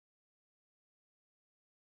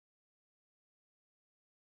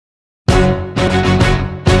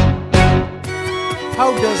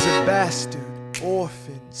How does a bastard,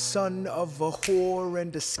 orphan, son of a whore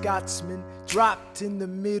and a Scotsman, dropped in the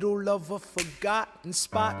middle of a forgotten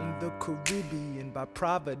spot in the Caribbean, by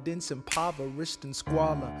providence impoverished and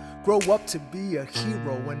squalor, grow up to be a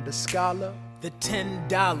hero and a scholar? The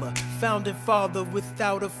 $10 founding father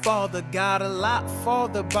without a father got a lot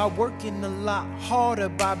farther by working a lot harder,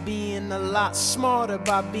 by being a lot smarter,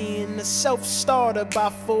 by being a self-starter. By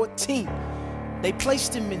 14, they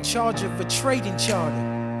placed him in charge of a trading charter.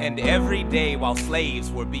 And every day while slaves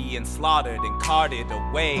were being slaughtered and carted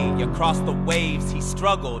away across the waves, he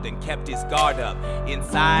struggled and kept his guard up.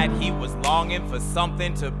 Inside he was longing for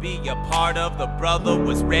something to be a part of. The brother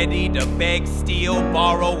was ready to beg, steal,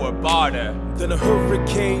 borrow, or barter. Then a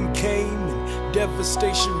hurricane came and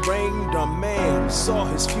devastation reigned. Our man saw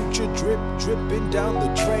his future dripping down the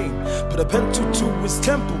drain. Put a pencil to his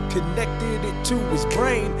temple, connected it to his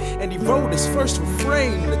brain, and he wrote his first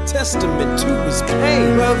refrain, a testament to his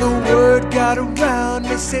pain. Well, the word got around,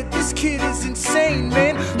 they said this kid is insane,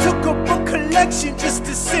 man. Took up a collection just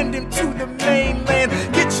to send him to the mainland.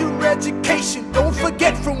 Get your education, don't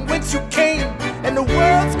forget from whence you came, and the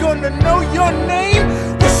world's gonna know your name.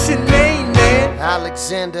 What's your name, man?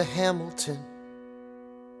 Alexander Hamilton.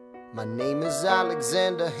 My name is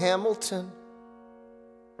Alexander Hamilton,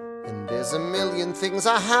 and there's a million things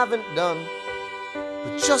I haven't done,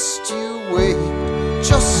 but just you wait,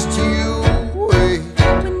 just you wait.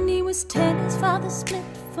 When he was 10, his father split,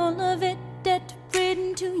 full of it,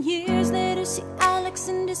 debt-ridden. 2 years later, see Alex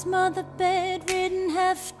and his mother bedridden,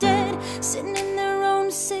 half dead, sitting in their own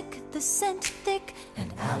sick, the scent thick.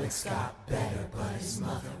 And Alex got better, but his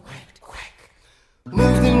mother went quick.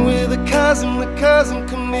 Moved in with a cousin, the cousin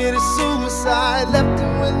committed suicide, left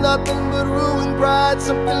him with nothing but ruined pride.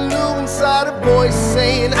 Something new inside, a voice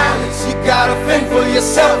saying, Alex, you gotta fend for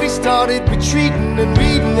yourself. He started retreating and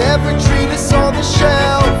reading every treatise on the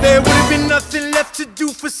shelf. There would have been nothing left to do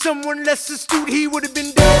for someone less astute. He would have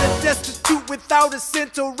been dead and destitute without a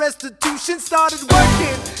cent or restitution. Started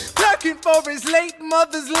working, clerking for his late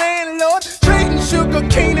mother's landlord, trading sugar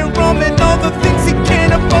cane and rum and all the things he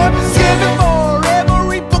can't afford. Scamming for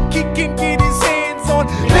every book he can get his hands on,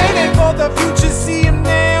 planning for the future. See him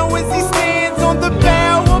now as he stands on the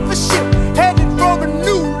bow of a ship, headed for a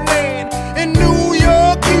new land. In New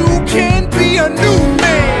York you can be a new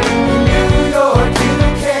man. In New York you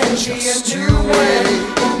can be a new man.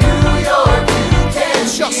 In New York you can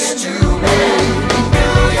be a new man. In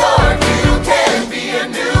New York you can be a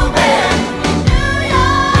new man. In New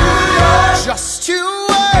York, just you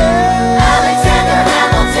wait. Alexander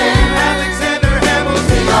Hamilton, Alexander Hamilton,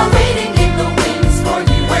 we are waiting in the wings for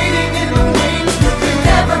you. waiting in the wings for You you.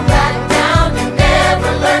 never back down, you never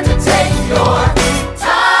learn to take your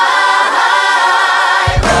time.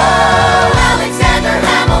 Oh, Alexander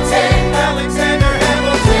Hamilton, Alexander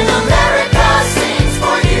Hamilton, America sings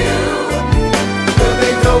for you. will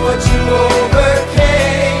they know what you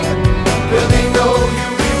overcame? Will they know you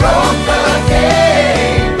rewrote the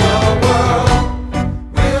game? The world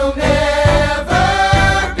will never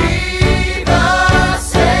be the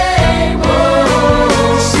same.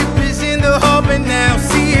 The ship is in the harbor now,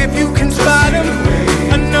 see if you can spot him.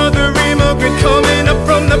 Another immigrant coming up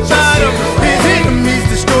from the bottom. His enemies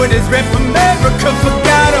destroyed his rep, America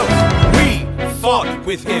forgot him. We fought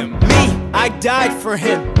with him, me, I died for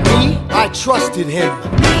him. Me, I trusted him.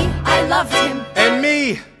 Me, I loved him. And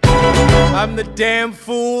me, I'm the damn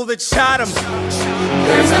fool that shot him.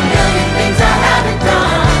 There's a million things I haven't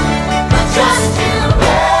done, but just you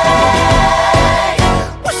wait.